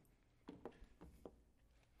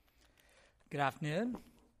Good afternoon.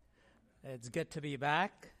 It's good to be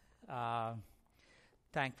back.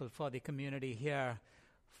 Thankful for the community here,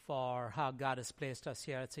 for how God has placed us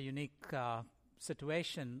here. It's a unique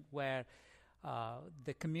situation where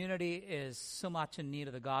the community is so much in need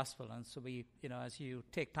of the gospel. And so we, as you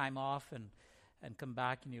take time off and come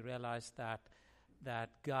back and you realize that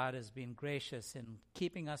God has been gracious in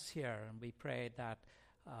keeping us here, and we pray that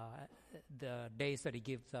the days that he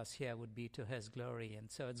gives us here would be to his glory.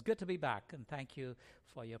 And so it's good to be back, and thank you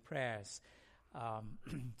for your prayers.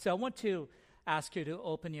 So I want to ask you to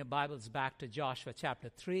open your Bibles back to Joshua chapter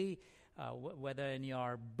 3, whether in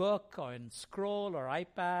your book or in scroll or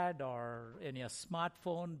iPad or in your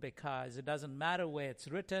smartphone, because it doesn't matter where it's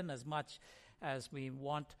written as much as we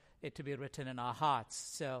want it to be written in our hearts.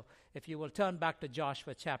 So if you will turn back to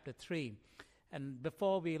Joshua chapter 3. And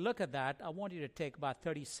before we look at that, I want you to take about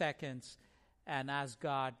 30 seconds and ask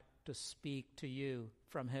God to speak to you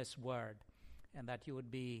from his word, and that you would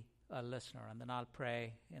be a listener. And then I'll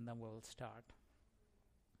pray, and then we'll start.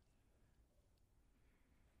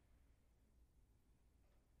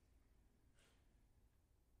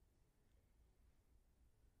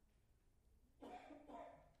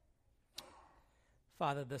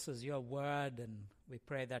 Father, this is your word, and we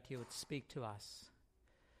pray that you would speak to us.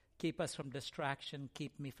 Keep us from distraction.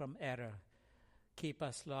 Keep me from error. Keep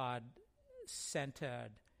us, Lord,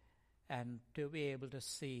 centered and to be able to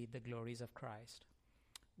see the glories of Christ.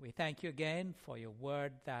 We thank you again for your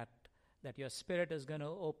word that your Spirit is going to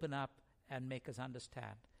open up and make us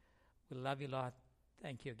understand. We love you, Lord.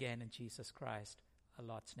 Thank you again in Jesus Christ, our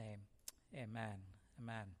Lord's name. Amen.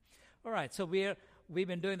 Amen. All right, so we've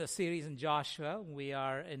been doing the series in Joshua. We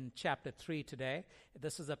are in chapter 3 today.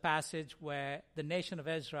 This is a passage where the nation of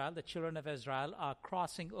Israel, the children of Israel, are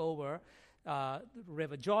crossing over the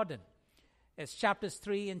River Jordan. It's chapters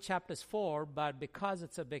 3 and chapters 4, but because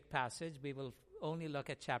it's a big passage, we will only look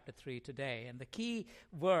at chapter 3 today. And the key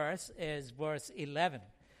verse is verse 11.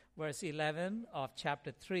 Verse 11 of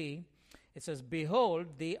chapter 3, it says,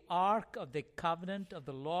 "Behold, the ark of the covenant of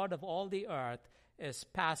the Lord of all the earth is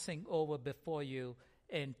passing over before you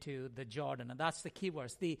into the Jordan." And that's the key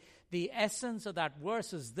verse. The essence of that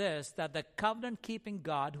verse is this, that the covenant-keeping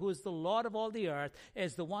God, who is the Lord of all the earth,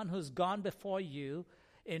 is the one who's gone before you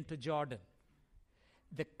into Jordan.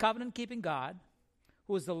 The covenant-keeping God,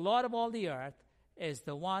 who is the Lord of all the earth, is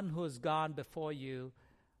the one who's gone before you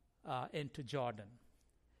into Jordan.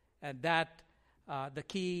 And that the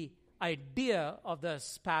key idea of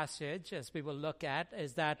this passage, as we will look at,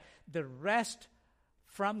 is that the rest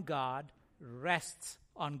from God rests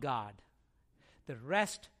on God. The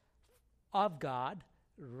rest of God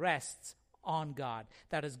rests on God.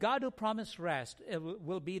 That is, God who promised rest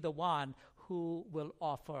will be the one who will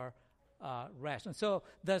offer rest. And so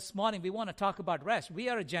this morning we want to talk about rest. We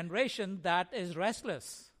are a generation that is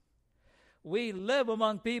restless. We live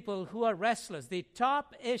among people who are restless. The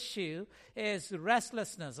top issue is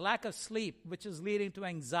restlessness, lack of sleep, which is leading to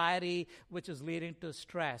anxiety, which is leading to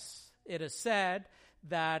stress. It is said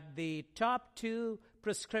that the top 2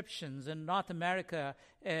 prescriptions in North America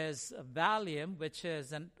is Valium, which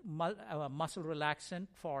is a muscle relaxant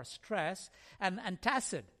for stress, and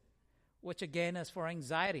Antacid, which again is for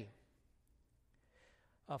anxiety.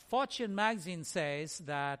 Fortune magazine says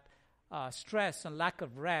that stress and lack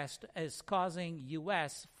of rest is causing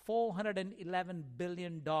U.S. $411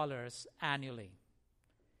 billion annually.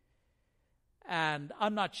 And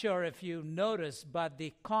I'm not sure if you noticed, but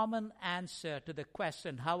the common answer to the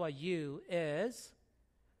question, "How are you?" is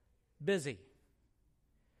busy.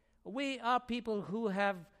 We are people who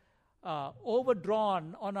have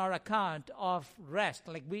overdrawn on our account of rest.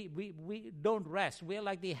 Like we don't rest. We're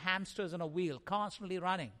like the hamsters on a wheel, constantly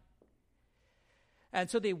running. And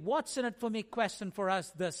so the what's in it for me question for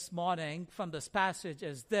us this morning from this passage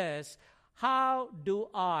is this: how do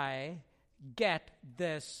I get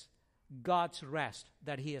this God's rest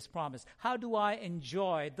that he has promised? How do I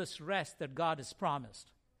enjoy this rest that God has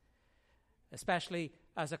promised? Especially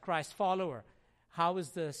as a Christ follower, how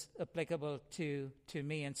is this applicable to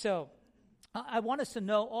me? And so I want us to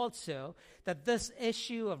know also that this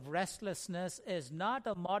issue of restlessness is not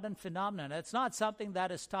a modern phenomenon. It's not something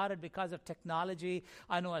that is started because of technology.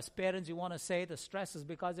 I know as parents you want to say the stress is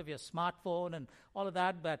because of your smartphone and all of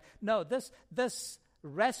that, but no, this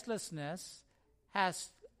restlessness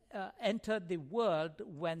has entered the world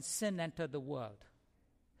when sin entered the world.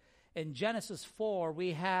 In Genesis 4,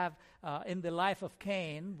 we have, in the life of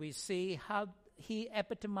Cain, we see how he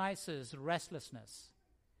epitomizes restlessness.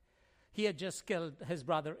 He had just killed his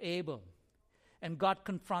brother Abel, and God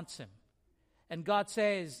confronts him. And God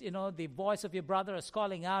says, the voice of your brother is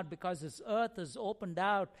calling out because his earth is opened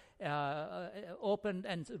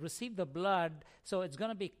and received the blood, so it's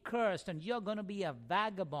going to be cursed, and you're going to be a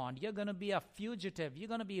vagabond. You're going to be a fugitive. You're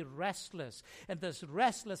going to be restless. And this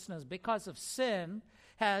restlessness, because of sin,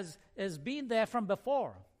 has been there from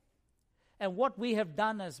before. And what we have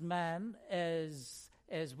done as men is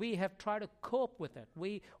we have tried to cope with it.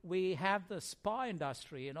 We have the spa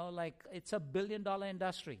industry, like it's $1 billion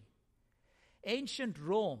industry. Ancient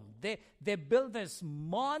Rome, they built this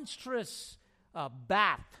monstrous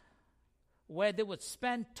bath where they would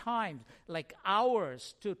spend time, like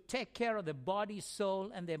hours, to take care of their body,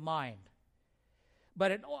 soul, and their mind.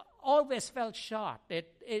 But it always fell short.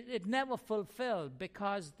 It never fulfilled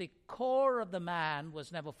because the core of the man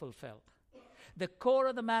was never fulfilled. The core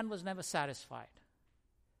of the man was never satisfied.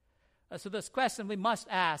 So this question we must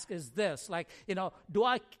ask is this, do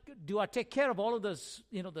I take care of all of those,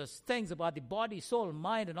 those things about the body, soul,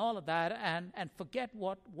 mind, and all of that, and forget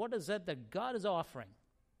what is it that God is offering?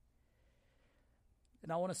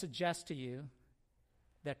 And I want to suggest to you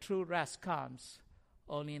that true rest comes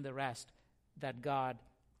only in the rest that God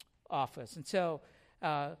offers. And so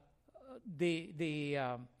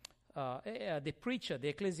the preacher, the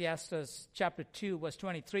Ecclesiastes chapter 2, verse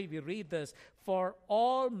 23, we read this: "For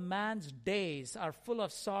all man's days are full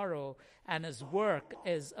of sorrow, and his work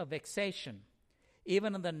is a vexation.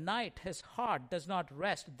 Even in the night his heart does not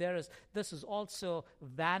rest. This is also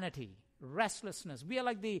vanity," restlessness. We are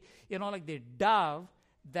like the dove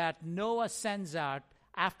that Noah sends out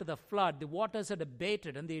after the flood. The waters had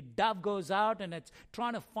abated, and the dove goes out, and it's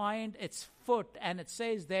trying to find its foot, and it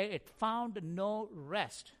says there, it found no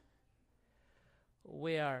rest.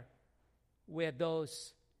 We are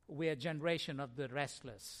a generation of the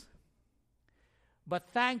restless. But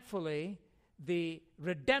thankfully, the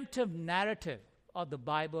redemptive narrative of the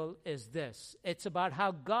Bible is this. It's about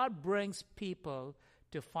how God brings people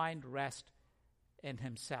to find rest in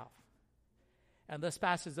himself. And this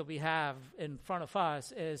passage that we have in front of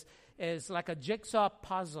us is like a jigsaw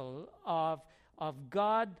puzzle of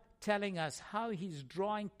God telling us how he's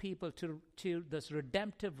drawing people to this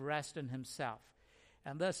redemptive rest in himself.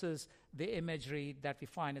 And this is the imagery that we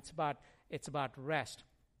find. It's about rest.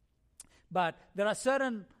 But there are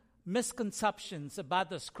certain misconceptions about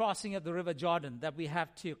this crossing of the River Jordan that we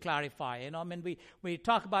have to clarify. We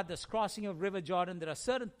talk about this crossing of River Jordan. There are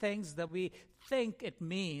certain things that we think it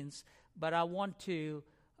means, but I want to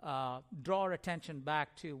draw our attention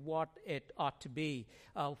back to what it ought to be.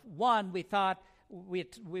 One, we thought we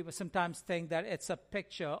would sometimes think that it's a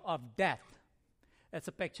picture of death. It's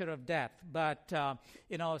a picture of death. But,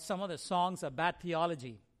 some of the songs are bad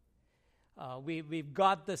theology. We've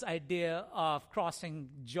got this idea of crossing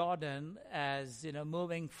Jordan as,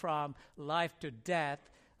 moving from life to death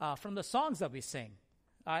from the songs that we sing.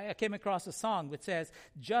 I came across a song which says,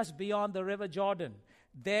 "Just beyond the River Jordan,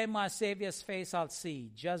 there my Savior's face I'll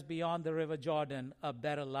see. Just beyond the River Jordan, a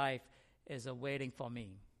better life is awaiting for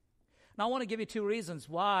me." Now, I want to give you two reasons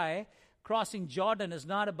why crossing Jordan is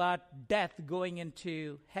not about death going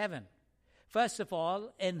into heaven. First of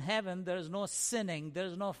all, in heaven, there is no sinning, there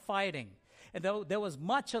is no fighting. And there was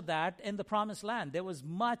much of that in the Promised Land. There was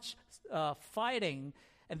much fighting,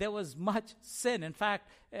 and there was much sin. In fact,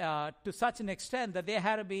 to such an extent that they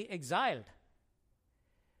had to be exiled.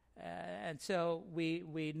 And so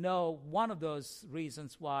we know one of those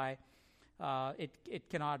reasons why it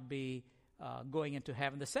cannot be going into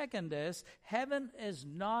heaven. The second is, heaven is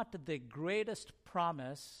not the greatest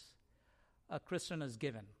promise a Christian is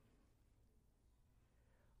given.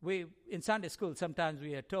 In Sunday school, sometimes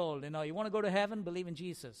we are told, you want to go to heaven, believe in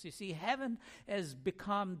Jesus. You see, heaven has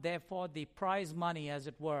become, therefore, the prize money, as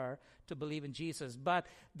it were, to believe in Jesus. But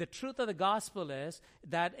the truth of the gospel is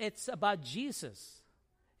that it's about Jesus.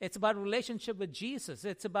 It's about relationship with Jesus.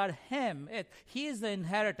 It's about him. He is the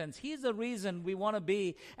inheritance. He's the reason we want to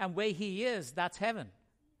be, and where he is, that's heaven.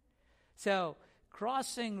 So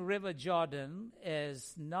crossing River Jordan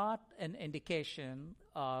is not an indication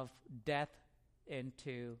of death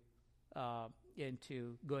into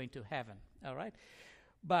going to heaven. All right?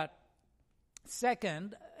 But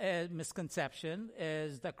second misconception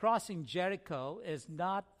is that crossing Jericho is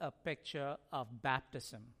not a picture of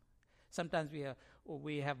baptism. Sometimes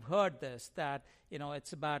we have heard this, that,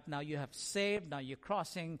 it's about now you have saved, now you're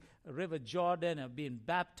crossing River Jordan and being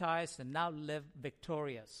baptized and now live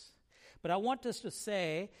victorious. But I want us to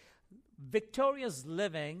say victorious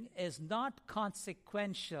living is not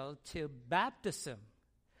consequential to baptism.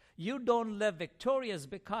 You don't live victorious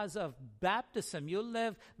because of baptism. You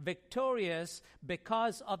live victorious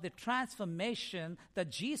because of the transformation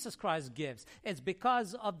that Jesus Christ gives. It's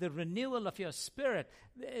because of the renewal of your spirit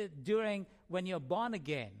during when you're born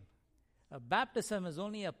again. Baptism is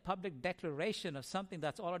only a public declaration of something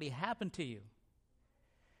that's already happened to you.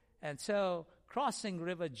 And so crossing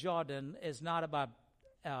River Jordan is not about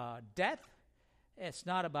death. It's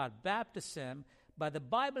not about baptism. But the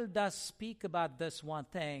Bible does speak about this one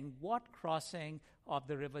thing, what crossing of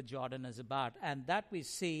the River Jordan is about. And that we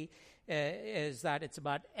see is that it's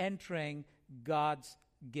about entering God's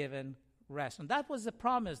given rest. And that was the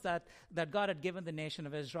promise that God had given the nation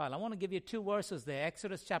of Israel. I want to give you two verses there.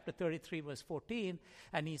 Exodus chapter 33, verse 14.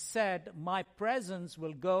 And he said, my presence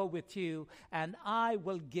will go with you, and I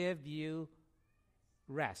will give you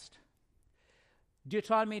rest.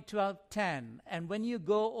 Deuteronomy 12:10, and when you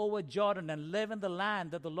go over Jordan and live in the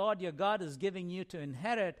land that the Lord your God is giving you to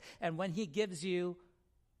inherit, and when he gives you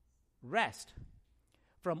rest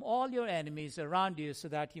from all your enemies around you so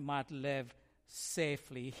that you might live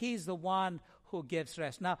safely. He's the one who gives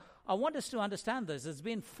rest. Now, I want us to understand this. It's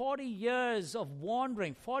been 40 years of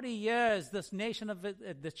wandering. 40 years this nation of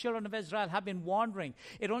the children of Israel have been wandering.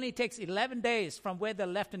 It only takes 11 days from where they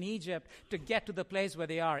left in Egypt to get to the place where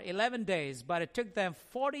they are. 11 days, but it took them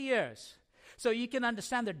 40 years. So you can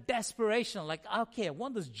understand the desperation. Like, okay, I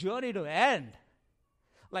want this journey to end.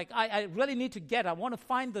 Like, I really need to I want to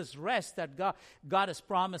find this rest that God has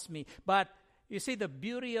promised me. But you see, the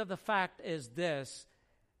beauty of the fact is this.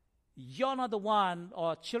 You're not the one,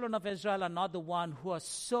 or children of Israel are not the one who are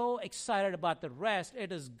so excited about the rest.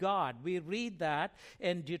 It is God. We read that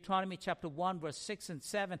in Deuteronomy chapter 1, verse 6 and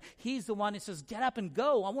 7. He's the one who says, get up and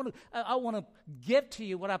go. I want to give to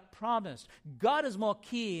you what I promised. God is more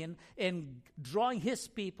keen in drawing his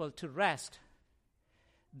people to rest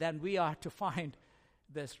than we are to find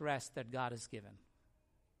this rest that God has given.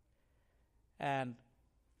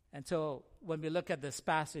 And so when we look at this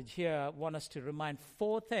passage here, I want us to remind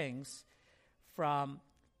four things from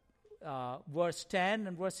verse 10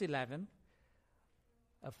 and verse 11.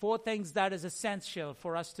 Four things that is essential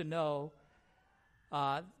for us to know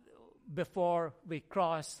before we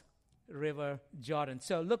cross River Jordan.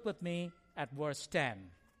 So look with me at verse 10.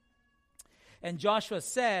 And Joshua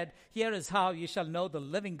said, here is how you shall know the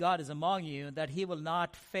living God is among you, that he will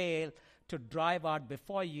not fail to drive out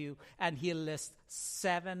before you. And he lists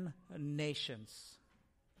 7 nations.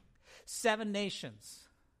 7 nations.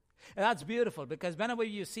 And that's beautiful, because whenever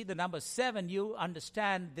you see the number 7, you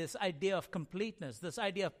understand this idea of completeness, this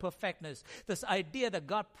idea of perfectness, this idea that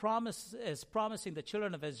God is promising the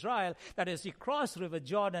children of Israel that as you cross River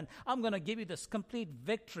Jordan, I'm going to give you this complete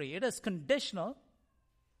victory. It is conditional,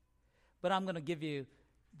 but I'm going to give you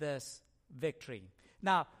this victory.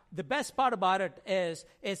 Now, the best part about it is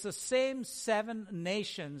it's the same 7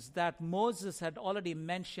 nations that Moses had already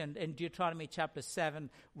mentioned in Deuteronomy chapter 7,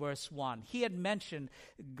 verse 1. He had mentioned,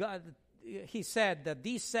 he said that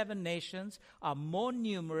these 7 nations are more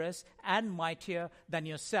numerous and mightier than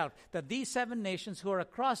yourself. That these 7 nations who are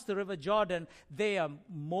across the River Jordan, they are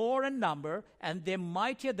more in number and they're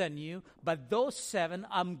mightier than you, but those 7,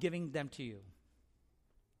 I'm giving them to you.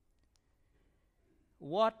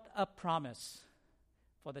 What a promise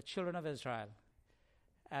for the children of Israel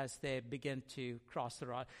as they begin to cross the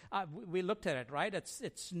road. We looked at it, right?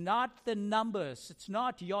 It's not the numbers. It's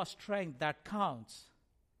not your strength that counts.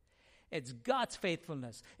 It's God's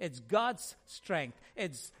faithfulness. It's God's strength.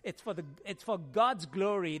 It's for God's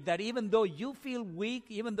glory, that even though you feel weak,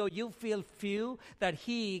 even though you feel few, that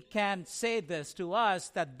he can say this to us,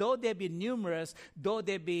 that though they be numerous, though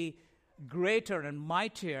they be greater and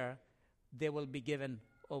mightier, they will be given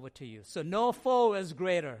over to you. So no foe is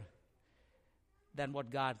greater than what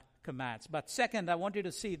God commands. But second, I want you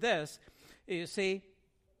to see this. You see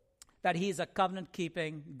that he's a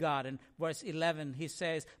covenant-keeping God. In verse 11, he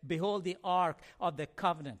says, behold the ark of the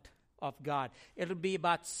covenant of God. It'll be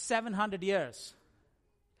about 700 years.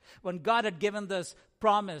 When God had given this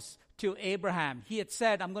promise to Abraham, he had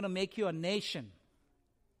said, I'm going to make you a nation.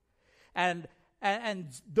 And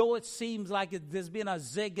though it seems like there's been a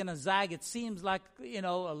zig and a zag, it seems like,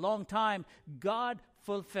 a long time, God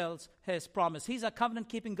fulfills his promise. He's a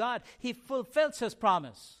covenant-keeping God. He fulfills his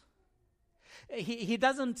promise. He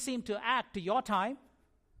doesn't seem to act to your time.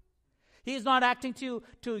 He's not acting to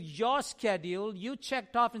your schedule. You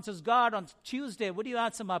checked off and says, God, on Tuesday, would you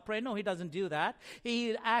answer my prayer? No, he doesn't do that.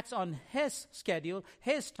 He acts on his schedule,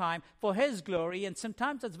 his time, for his glory. And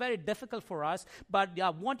sometimes it's very difficult for us. But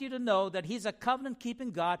I want you to know that he's a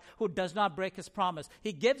covenant-keeping God who does not break his promise.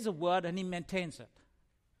 He gives a word and he maintains it.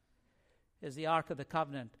 Is the Ark of the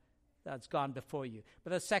Covenant that's gone before you.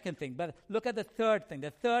 But the second thing, but look at the third thing.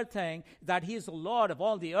 The third thing, that he is the Lord of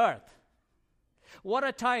all the earth. What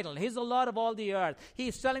a title. He's the Lord of all the earth.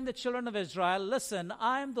 He's telling the children of Israel, listen,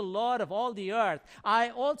 I'm the Lord of all the earth. I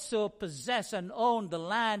also possess and own the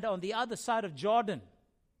land on the other side of Jordan.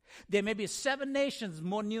 There may be 7 nations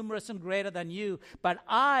more numerous and greater than you, but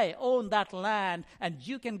I own that land, and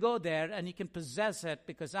you can go there and you can possess it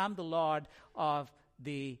because I'm the Lord of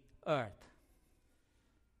the earth.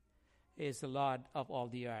 He is the Lord of all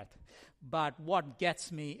the earth. But what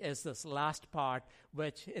gets me is this last part,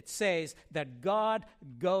 which it says that God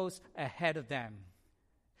goes ahead of them.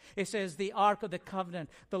 It says the Ark of the Covenant,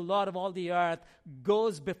 the Lord of all the earth,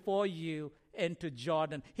 goes before you into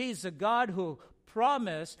Jordan. He's a God who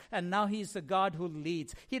promised, and now he's the God who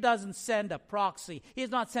leads. He doesn't send a proxy.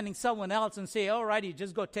 He's not sending someone else and say, all right, you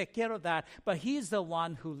just go take care of that. But he's the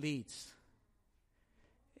one who leads.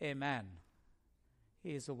 Amen.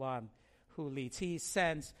 He is the one who leads. He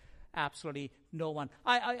sends absolutely no one.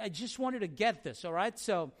 I just wanted to get this, all right?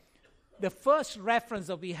 So the first reference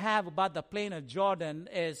that we have about the plain of Jordan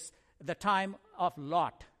is the time of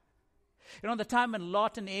Lot. You know, the time when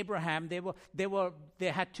Lot and Abraham, they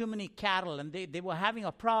had too many cattle and they were having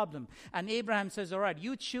a problem. And Abraham says, all right,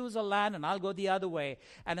 you choose a land and I'll go the other way.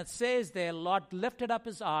 And it says there, Lot lifted up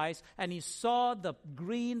his eyes and he saw the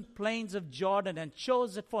green plains of Jordan and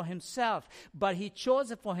chose it for himself. But he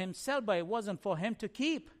chose it for himself, but it wasn't for him to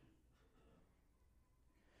keep.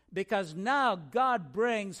 Because now God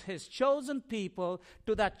brings his chosen people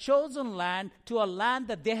to that chosen land, to a land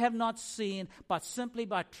that they have not seen, but simply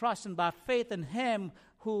by trust and by faith in him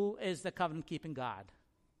who is the covenant-keeping God.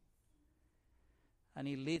 And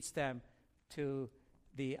he leads them to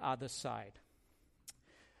the other side.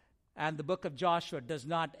 And the book of Joshua does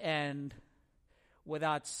not end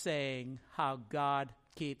without saying how God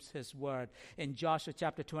keeps his word. In Joshua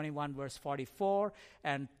chapter 21, verse 44,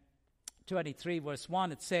 and 23 verse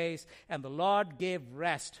 1, it says, and the Lord gave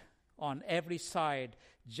rest on every side,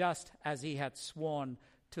 just as he had sworn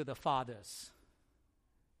to the fathers.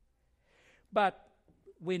 But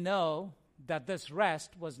we know that this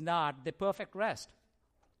rest was not the perfect rest.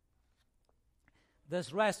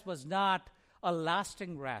 This rest was not a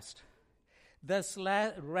lasting rest. This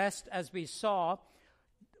rest, as we saw,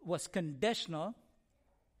 was conditional,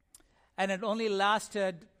 and it only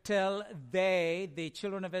lasted till the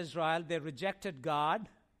children of Israel, they rejected God,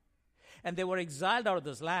 and they were exiled out of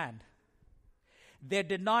this land. They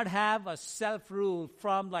did not have a self-rule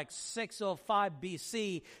from like 605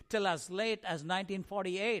 BC till as late as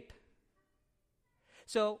 1948.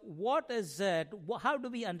 So what is it? How do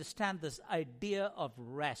we understand this idea of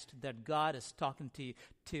rest that God is talking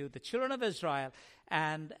to the children of Israel,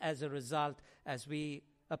 and as a result, as we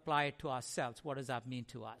apply it to ourselves, what does that mean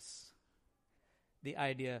to us? The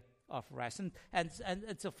idea of rest. And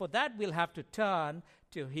so for that, we'll have to turn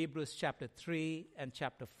to Hebrews chapter 3 and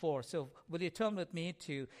chapter 4. So will you turn with me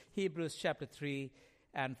to Hebrews chapter 3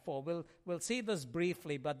 and 4? We'll see this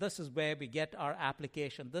briefly, but this is where we get our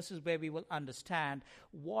application. This is where we will understand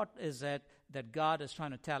what is it that God is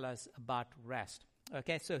trying to tell us about rest.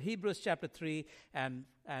 Okay, so Hebrews chapter 3 and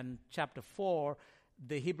chapter 4,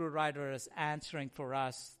 the Hebrew writer is answering for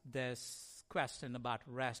us this question about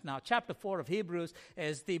rest. Now, chapter 4 of Hebrews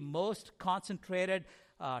is the most concentrated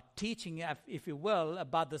teaching, if you will,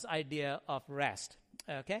 about this idea of rest.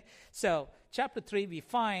 Okay? So, chapter 3, we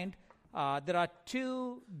find there are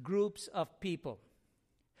 2 groups of people.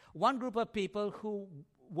 One group of people who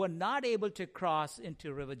were not able to cross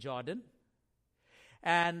into River Jordan,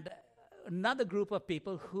 and another group of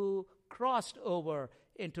people who crossed over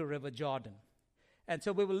into River Jordan. And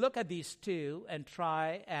so we will look at these 2 and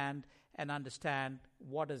try and understand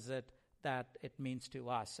what is it that it means to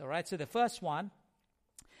us. All right, so the first one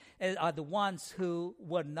are the ones who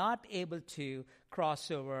were not able to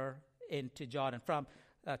cross over into Jordan. From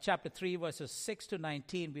chapter 3, verses 6 to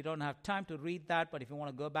 19, we don't have time to read that, but if you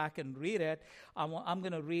want to go back and read it, I'm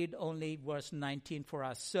going to read only verse 19 for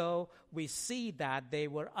us. So we see that they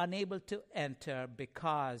were unable to enter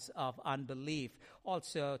because of unbelief.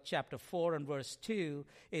 Also, chapter 4 and verse 2,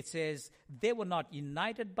 it says, they were not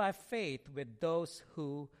united by faith with those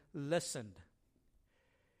who listened.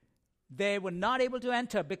 They were not able to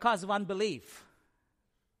enter because of unbelief.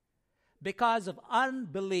 Because of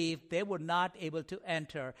unbelief, they were not able to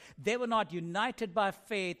enter. They were not united by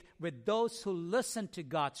faith with those who listened to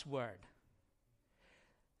God's word.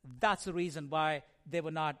 That's the reason why they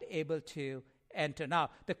were not able to enter.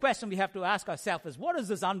 Now, the question we have to ask ourselves is, what is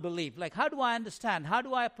this unbelief? Like, how do I understand? How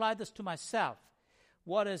do I apply this to myself?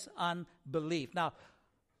 What is unbelief? Now,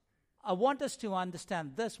 I want us to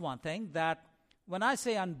understand this one thing, that when I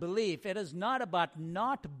say unbelief, it is not about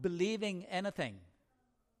not believing anything.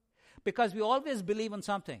 Because we always believe in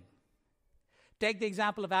something. Take the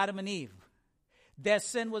example of Adam and Eve. Their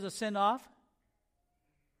sin was a sin of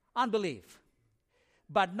unbelief.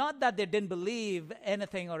 But not that they didn't believe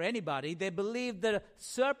anything or anybody. They believed the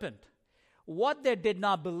serpent. What they did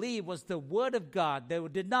not believe was the word of God. They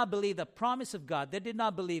did not believe the promise of God. They did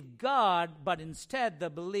not believe God, but instead they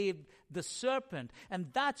believed the serpent. And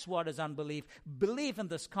that's what is unbelief. Belief in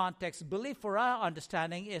this context, belief for our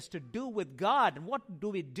understanding, is to do with God. And what do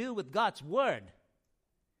we do with God's word?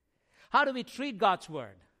 How do we treat God's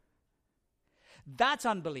word? That's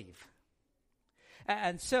unbelief.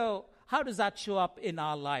 And so, how does that show up in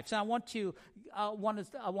our lives? And I want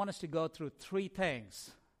us to go through three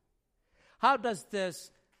things. How does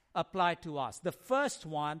this apply to us? The first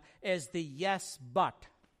one is the yes, but.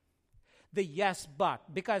 The yes,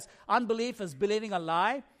 but. Because unbelief is believing a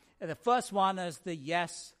lie. And the first one is the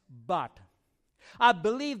yes, but. I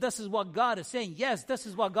believe this is what God is saying. Yes, this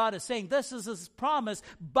is what God is saying. This is His promise,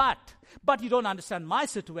 but you don't understand my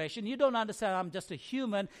situation. You don't understand I'm just a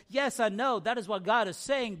human. Yes, I know that is what God is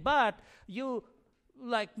saying, but you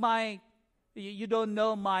don't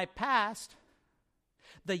know my past.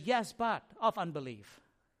 The yes, but of unbelief.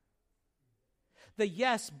 The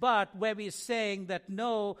yes, but where we're saying that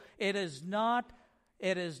no,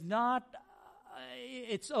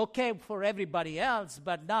 it's okay for everybody else,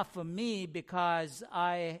 but not for me because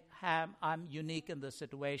I'm unique in this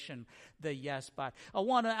situation. The yes, but. I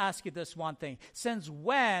want to ask you this one thing. Since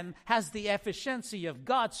when has the efficiency of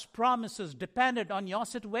God's promises depended on your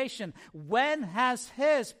situation? When has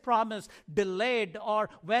His promise delayed, or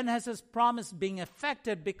when has His promise been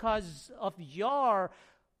affected because of your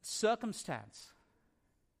circumstance?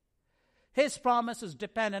 His promise is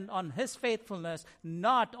dependent on His faithfulness,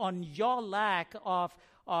 not on your lack of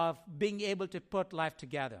being able to put life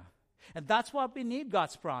together. And that's what we need,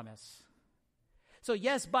 God's promise. So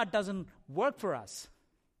yes, but doesn't work for us.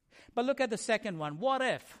 But look at the second one. What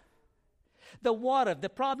if? The what if, the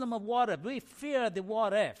problem of what if. We fear the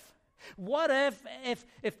what if. What if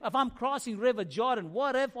I'm crossing River Jordan,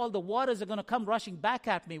 what if all the waters are going to come rushing back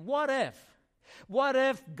at me? What if? What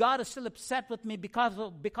if God is still upset with me because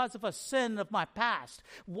of a sin of my past?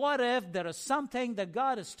 What if there is something that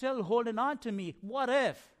God is still holding on to me? What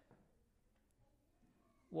if?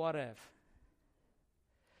 What if?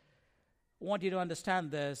 I want you to understand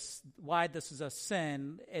this. Why this is a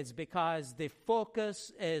sin is because the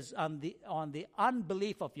focus is on the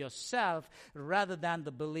unbelief of yourself rather than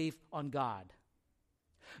the belief on God.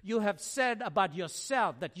 You have said about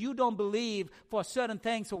yourself that you don't believe for certain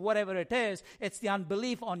things or whatever it is. It's the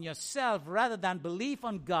unbelief on yourself rather than belief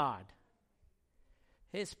on God.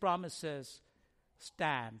 His promises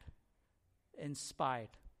stand in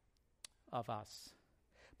spite of us.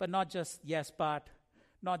 But not just yes, but,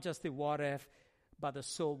 not just the what if, but the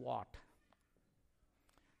so what.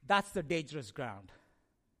 That's the dangerous ground.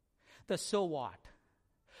 The so what.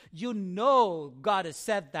 You know God has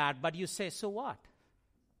said that, but you say, so what?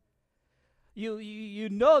 You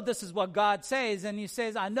know this is what God says, and He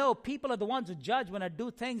says, I know people are the ones who judge when I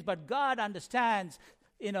do things, but God understands,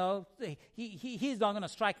 He's not going to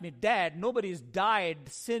strike me dead. Nobody's died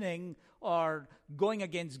sinning or going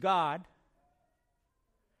against God.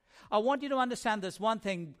 I want you to understand this one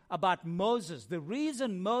thing about Moses. The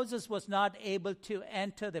reason Moses was not able to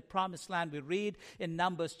enter the promised land, we read in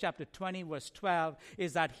Numbers chapter 20, verse 12,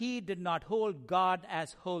 is that he did not hold God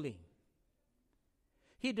as holy.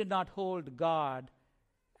 He did not hold God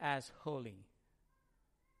as holy.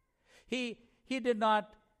 When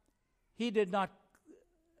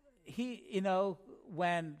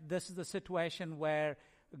this is the situation where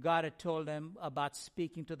God had told him about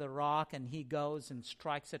speaking to the rock, and he goes and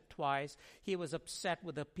strikes it twice. He was upset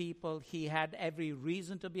with the people. He had every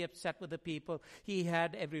reason to be upset with the people. He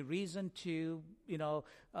had every reason to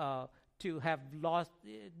have lost,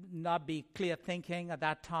 not be clear thinking at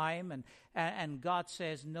that time. And God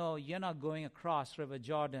says, no, you're not going across River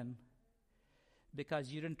Jordan because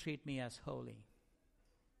you didn't treat me as holy.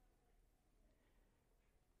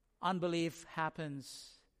 Unbelief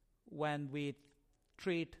happens when we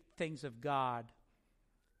treat things of God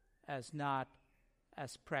as not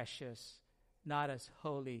as precious, not as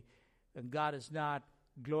holy, and God is not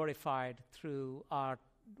glorified through our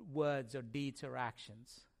words or deeds or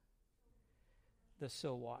actions. The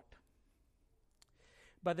so what.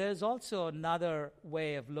 But there's also another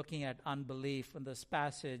way of looking at unbelief in this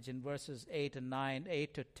passage in verses 8 and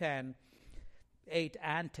 10.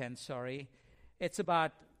 It's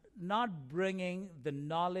about not bringing the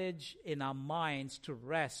knowledge in our minds to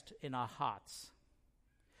rest in our hearts.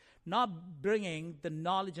 not bringing the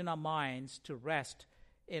knowledge in our minds to rest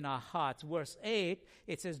in our hearts. Verse 8,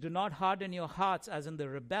 it says, do not harden your hearts as in the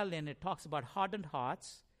rebellion. It talks about hardened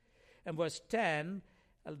hearts. And verse 10,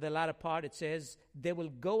 the latter part, it says, they will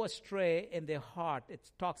go astray in their heart.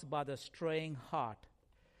 It talks about the straying heart.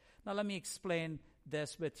 Now let me explain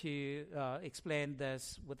this with you, explain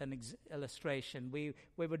this with an illustration. We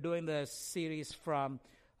were doing the series from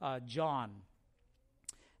John.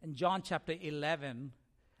 In John chapter 11,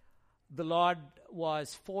 the Lord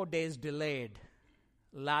was 4 days delayed.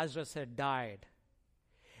 Lazarus had died.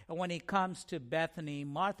 And when he comes to Bethany,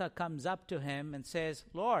 Martha comes up to him and says,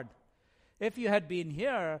 Lord, if you had been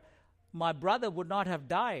here, my brother would not have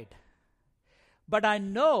died. But I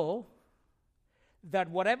know that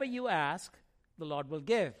whatever you ask, the Lord will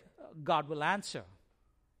give. God will answer.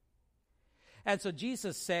 And so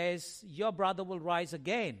Jesus says, your brother will rise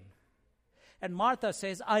again. And Martha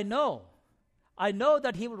says, I know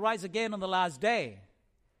that he will rise again on the last day.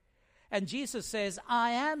 And Jesus says,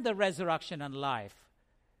 I am the resurrection and life.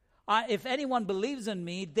 If anyone believes in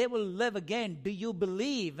me, they will live again. Do you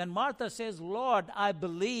believe? And Martha says, Lord, I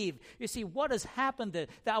believe. You see, what has happened there?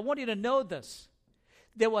 I want you to know this.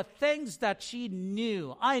 There were things that she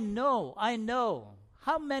knew. I know.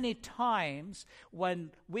 How many times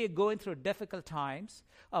when we're going through difficult times,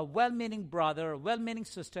 a well-meaning brother, a well-meaning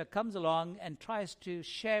sister comes along and tries to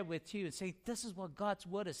share with you and say, this is what God's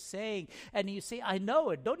word is saying. And you say, I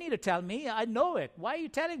know it. Don't need to tell me. I know it. Why are you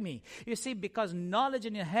telling me? You see, because knowledge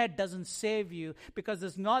in your head doesn't save you, because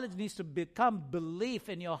this knowledge needs to become belief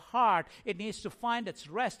in your heart. It needs to find its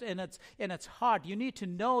rest in its heart. You need to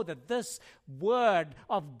know that this word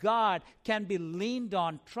of God can be leaned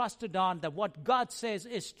on, trusted on, that what God says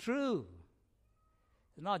is true.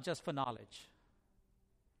 It's not just for knowledge.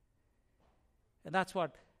 And that's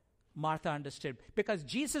what Martha understood. Because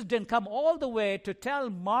Jesus didn't come all the way to tell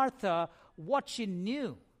Martha what she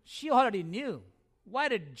knew. She already knew. Why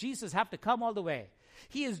did Jesus have to come all the way?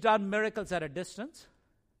 He has done miracles at a distance.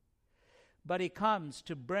 But he comes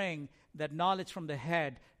to bring that knowledge from the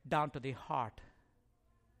head down to the heart.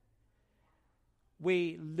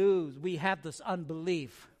 We have this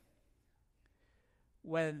unbelief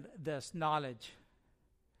when this knowledge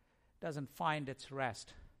doesn't find its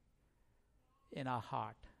rest in our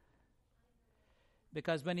heart.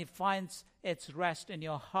 Because when it finds its rest in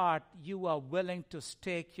your heart, you are willing to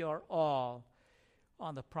stake your all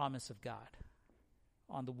on the promise of God,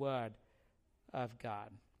 on the word of God.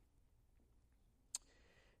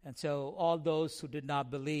 And so all those who did not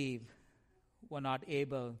believe were not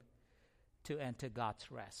able to enter God's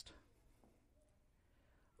rest.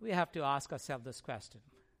 We have to ask ourselves this question.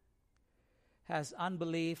 Has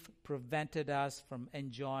unbelief prevented us from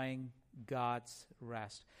enjoying God's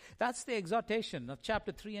rest? That's the exhortation of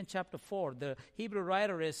chapter 3 and chapter 4. The Hebrew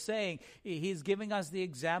writer is saying, he's giving us the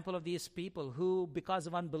example of these people who, because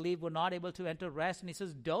of unbelief, were not able to enter rest. And he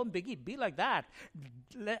says, don't be like that.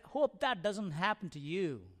 Hope that doesn't happen to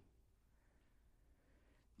you.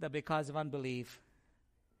 That because of unbelief,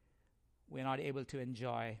 we're not able to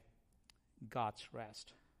enjoy God's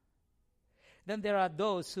rest. Then there are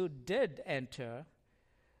those who did enter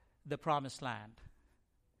the promised land.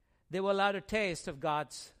 They were allowed a taste of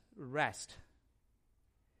God's rest.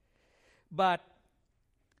 But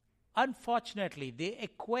unfortunately, they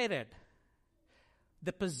equated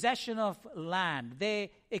the possession of land,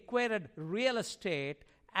 they equated real estate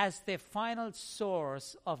as their final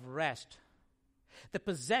source of rest. The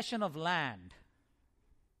possession of land.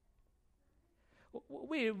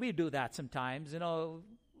 We do that sometimes,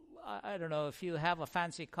 I don't know, if you have a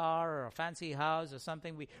fancy car or a fancy house or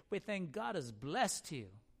something, we think God has blessed you.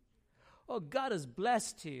 Oh, God has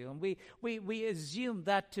blessed you. And we assume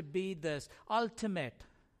that to be this ultimate.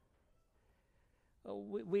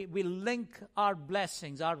 We link our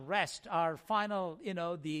blessings, our rest, our final,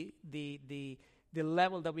 the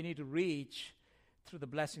level that we need to reach through the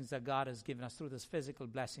blessings that God has given us, through those physical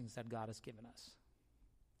blessings that God has given us.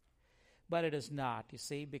 But it is not, you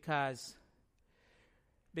see, because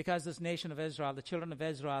this nation of Israel, the children of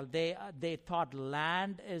Israel, they thought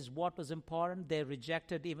land is what was important. They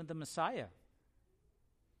rejected even the Messiah.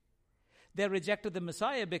 They rejected the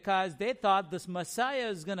Messiah because they thought this Messiah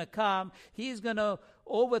is going to come. He's going to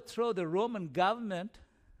overthrow the Roman government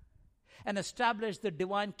and establish the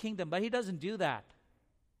divine kingdom. But he doesn't do that.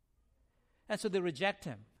 And so they reject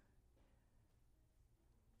him.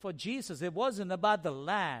 For Jesus, it wasn't about the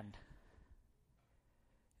land.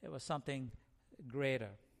 It was something greater.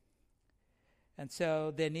 And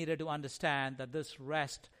so they needed to understand that this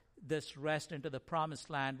rest into the promised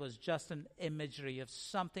land was just an imagery of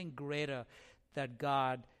something greater that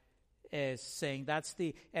God is saying. That's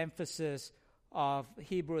the emphasis of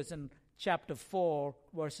Hebrews in chapter 4,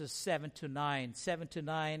 verses 7 to 9. 7 to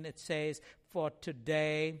 9, it says, "For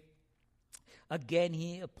today, again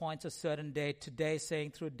he appoints a certain day, today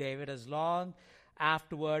saying through David, as long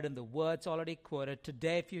afterward," in the words already quoted,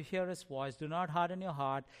 "Today if you hear his voice, do not harden your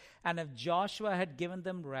heart. And if Joshua had given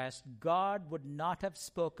them rest, God would not have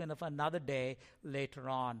spoken of another day later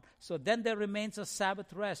on. So then there remains a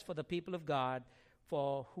Sabbath rest for the people of God.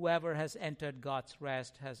 For whoever has entered God's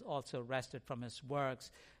rest has also rested from his works,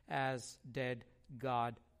 as did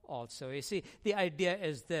God also." You see, the idea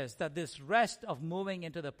is this, that this rest of moving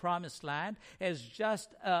into the promised land is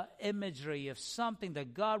just an imagery of something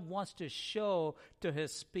that God wants to show to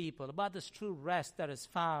his people, about this true rest that is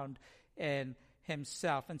found in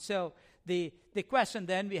himself. And so the question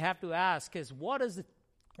then we have to ask is, what is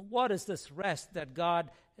this rest that God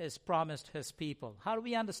has promised his people? How do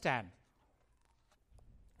we understand?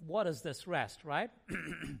 What is this rest, right?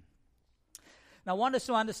 Now, I want us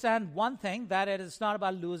to understand one thing, that it is not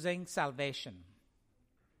about losing salvation.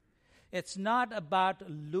 It's not about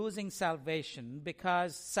losing salvation,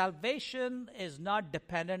 because salvation is not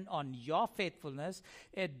dependent on your faithfulness.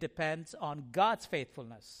 It depends on God's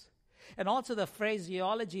faithfulness. And also the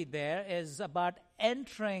phraseology there is about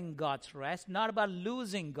entering God's rest, not about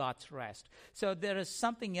losing God's rest. So there is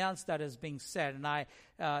something else that is being said, and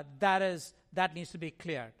that needs to be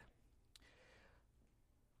cleared.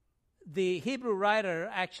 The Hebrew writer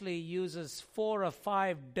actually uses 4 or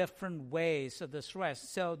 5 different ways of this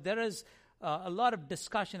rest. So there is a lot of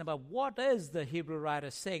discussion about what is the Hebrew writer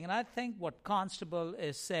saying. And I think what Constable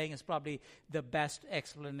is saying is probably the best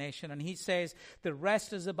explanation. And he says the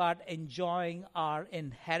rest is about enjoying our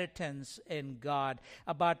inheritance in God,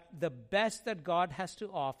 about the best that God has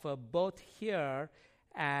to offer, both here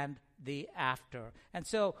and the after. And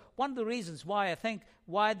so one of the reasons why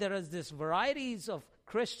there is this varieties of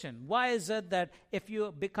Christian, why is it that if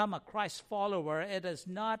you become a Christ follower, it is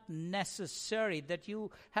not necessary that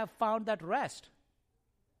you have found that rest?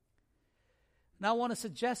 Now I want to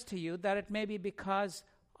suggest to you that it may be because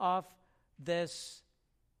of this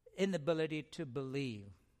inability to believe,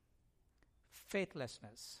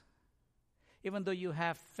 faithlessness. Even though you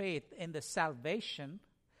have faith in the salvation,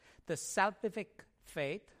 the salvific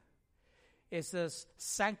faith is this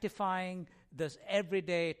sanctifying, this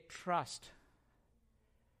everyday trust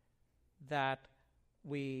that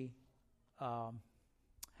we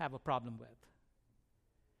have a problem with.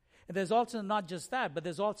 And there's also not just that, but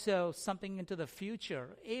there's also something into the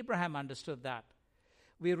future. Abraham understood that.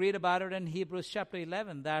 We read about it in Hebrews chapter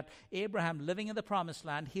 11, that Abraham, living in the promised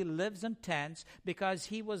land, he lives in tents because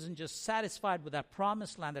he wasn't just satisfied with that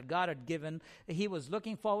promised land that God had given. He was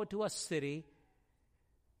looking forward to a city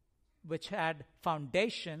which had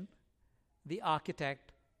foundation. The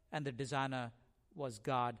architect and the designer was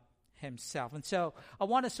God himself. And so I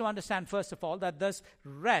want us to understand, first of all, that this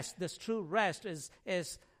rest, this true rest is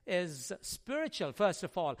spiritual, first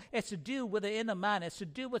of all. It's to do with the inner man. It's to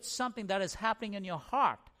do with something that is happening in your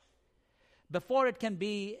heart before it can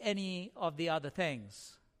be any of the other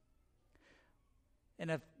things. And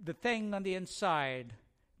if the thing on the inside,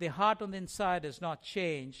 the heart on the inside is not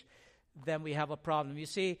changed, then we have a problem. You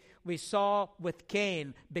see, we saw with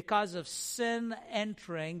Cain, because of sin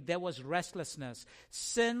entering, there was restlessness.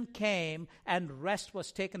 Sin came and rest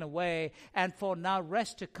was taken away. And for now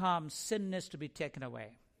rest to come, sin is to be taken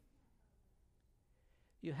away.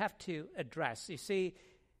 You have to address. You see,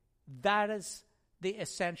 that is the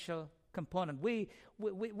essential component. We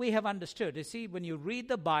have understood. You see, when you read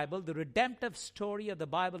the Bible, the redemptive story of the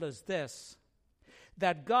Bible is this: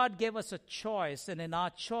 that God gave us a choice, and in our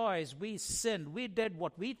choice we sinned. We did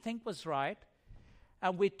what we think was right,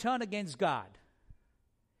 and we turned against God.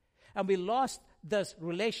 And we lost this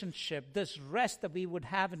relationship, this rest that we would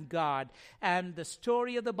have in God. And the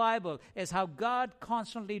story of the Bible is how God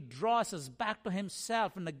constantly draws us back to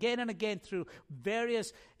himself, and again through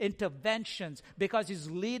various interventions, because he's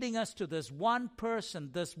leading us to this one person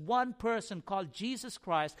called Jesus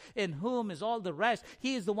Christ, in whom is all the rest.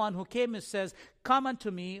 He is the one who came and says, "Come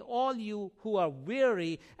unto me, all you who are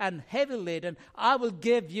weary and heavy laden, I will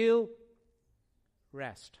give you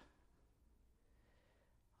rest."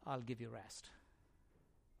 I'll give you rest.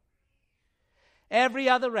 Every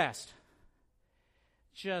other rest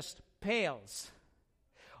just pales,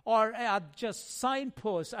 or are just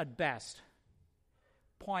signposts at best,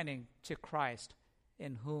 pointing to Christ,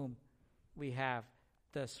 in whom we have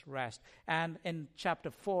this rest. And in chapter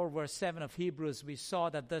 4, verse 7 of Hebrews, we saw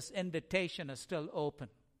that this invitation is still open.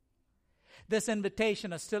 This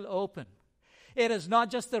invitation is still open. It is not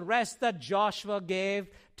just the rest that Joshua gave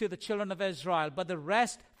to the children of Israel, but the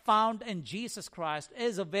rest found in Jesus Christ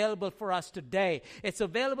is available for us today. It's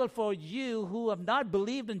available for you who have not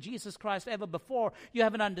believed in Jesus Christ ever before. You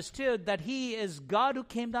haven't understood that He is God who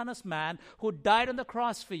came down as man, who died on the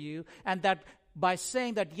cross for you, and that by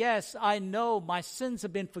saying that, yes, I know my sins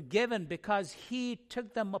have been forgiven because He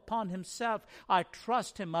took them upon Himself. I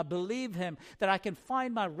trust Him. I believe Him, that I can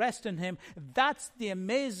find my rest in Him. That's the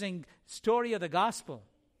amazing story of the gospel.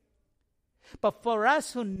 But for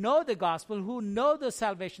us who know the gospel, who know the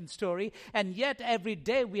salvation story, and yet every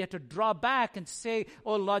day we have to draw back and say,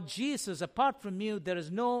 oh Lord Jesus, apart from you, there is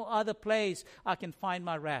no other place I can find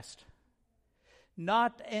my rest.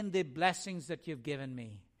 Not in the blessings that you've given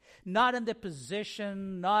me. Not in the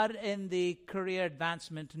position, not in the career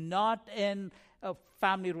advancement, not in a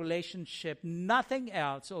family relationship, nothing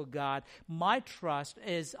else, oh God. My trust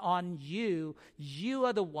is on you. You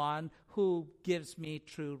are the one who gives me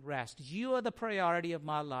true rest. You are the priority of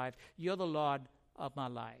my life. You're the Lord of my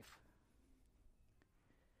life.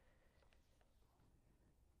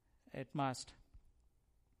 It must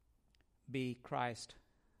be Christ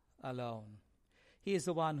alone. He is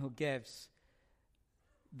the one who gives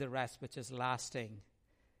the rest which is lasting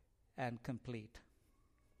and complete.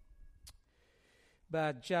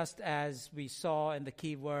 But just as we saw in the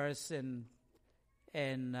key verse in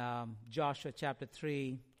Joshua chapter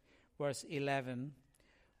 3, verse 11,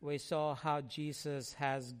 we saw how Jesus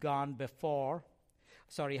has gone before,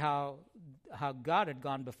 how God had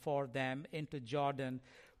gone before them into Jordan.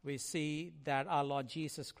 We see that our Lord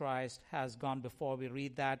Jesus Christ has gone before. We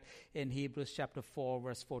read that in Hebrews chapter 4,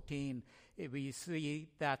 verse 14. We see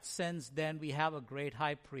that since then we have a great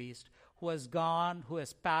high priest who has gone, who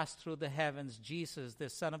has passed through the heavens, Jesus, the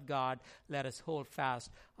Son of God. Let us hold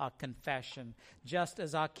fast our confession. Just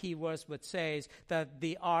as our key verse would say, that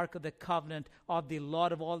the ark of the covenant of the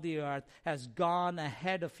Lord of all the earth has gone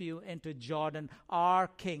ahead of you into Jordan, our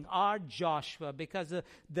King, our Joshua, because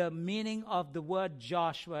the meaning of the word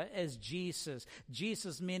Joshua is Jesus.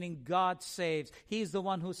 Jesus meaning God saves. He's the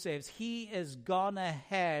one who saves. He is gone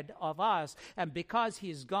ahead of us. And because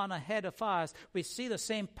He's gone ahead of us, we see the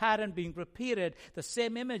same pattern being repeated, the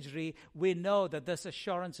same imagery. We know that this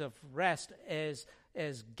assurance of rest is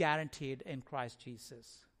guaranteed in Christ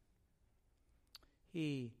Jesus.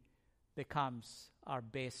 He becomes our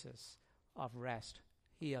basis of rest.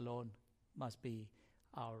 He alone must be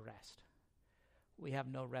our rest. We have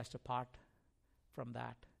no rest apart from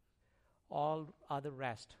that. All other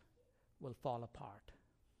rest will fall apart.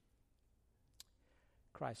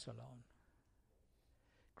 Christ alone.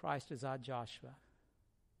 Christ is our Joshua.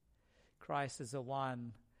 Christ is the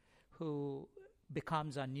one who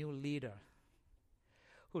becomes our new leader,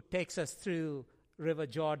 who takes us through River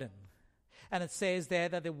Jordan. And it says there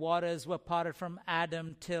that the waters were parted from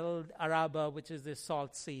Adam till Arabah, which is the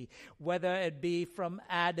salt sea. Whether it be from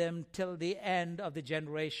Adam till the end of the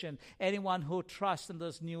generation, anyone who trusts in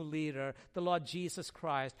this new leader, the Lord Jesus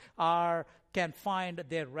Christ, can find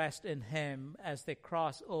their rest in Him as they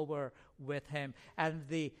cross over with Him. And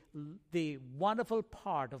the wonderful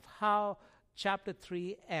part of how chapter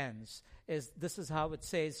 3 ends is, this is how it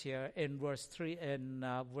says here in verse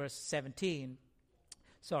 17.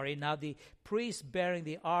 Now the priest bearing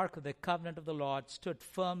the ark of the covenant of the Lord stood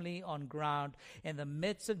firmly on ground in the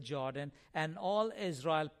midst of Jordan, and all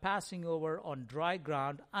Israel passing over on dry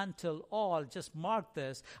ground until all, just mark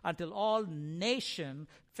this, until all nation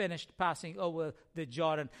finished passing over the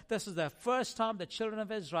Jordan. This is the first time the children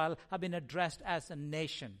of Israel have been addressed as a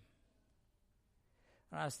nation.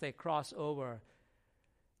 And as they cross over,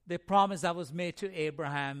 the promise that was made to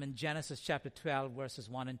Abraham in Genesis chapter 12, verses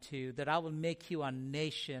 1 and 2, that I will make you a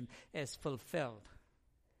nation, is fulfilled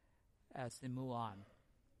as they move on.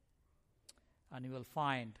 And you will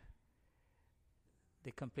find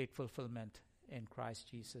the complete fulfillment in Christ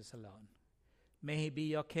Jesus alone. May He be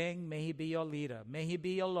your King. May He be your leader. May He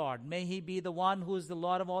be your Lord. May He be the one who is the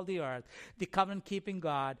Lord of all the earth, the covenant-keeping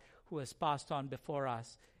God who has passed on before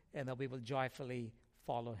us, and that we will joyfully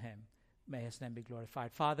follow Him. May His name be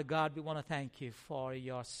glorified. Father God, we want to thank You for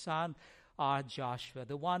Your Son, our Joshua,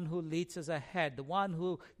 the one who leads us ahead, the one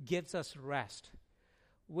who gives us rest.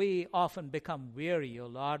 We often become weary, O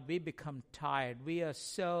Lord. We become tired. We are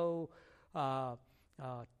so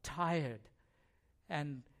tired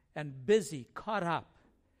and busy, caught up.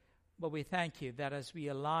 But we thank You that as we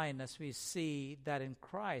align, as we see that in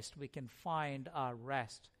Christ we can find our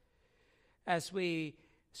rest. As we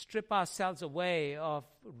strip ourselves away of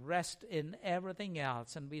rest in everything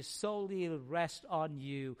else, and we solely rest on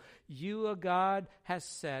you. You, O God, has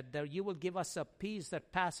said that you will give us a peace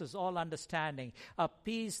that passes all understanding, a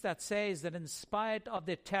peace that says that in spite of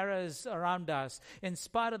the terrors around us, in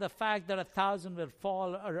spite of the fact that 1,000 will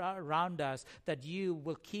fall around us, that you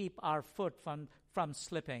will keep our foot from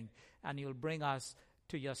slipping, and you'll bring us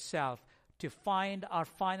to yourself to find our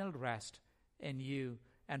final rest in you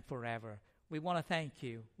and forever. We want to thank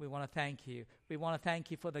you. We want to thank you. We want to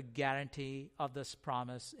thank you for the guarantee of this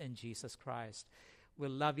promise in Jesus Christ. We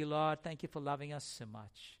love you, Lord. Thank you for loving us so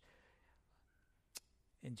much.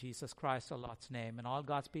 In Jesus Christ, our Lord's name. And all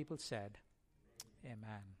God's people said,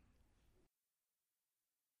 Amen.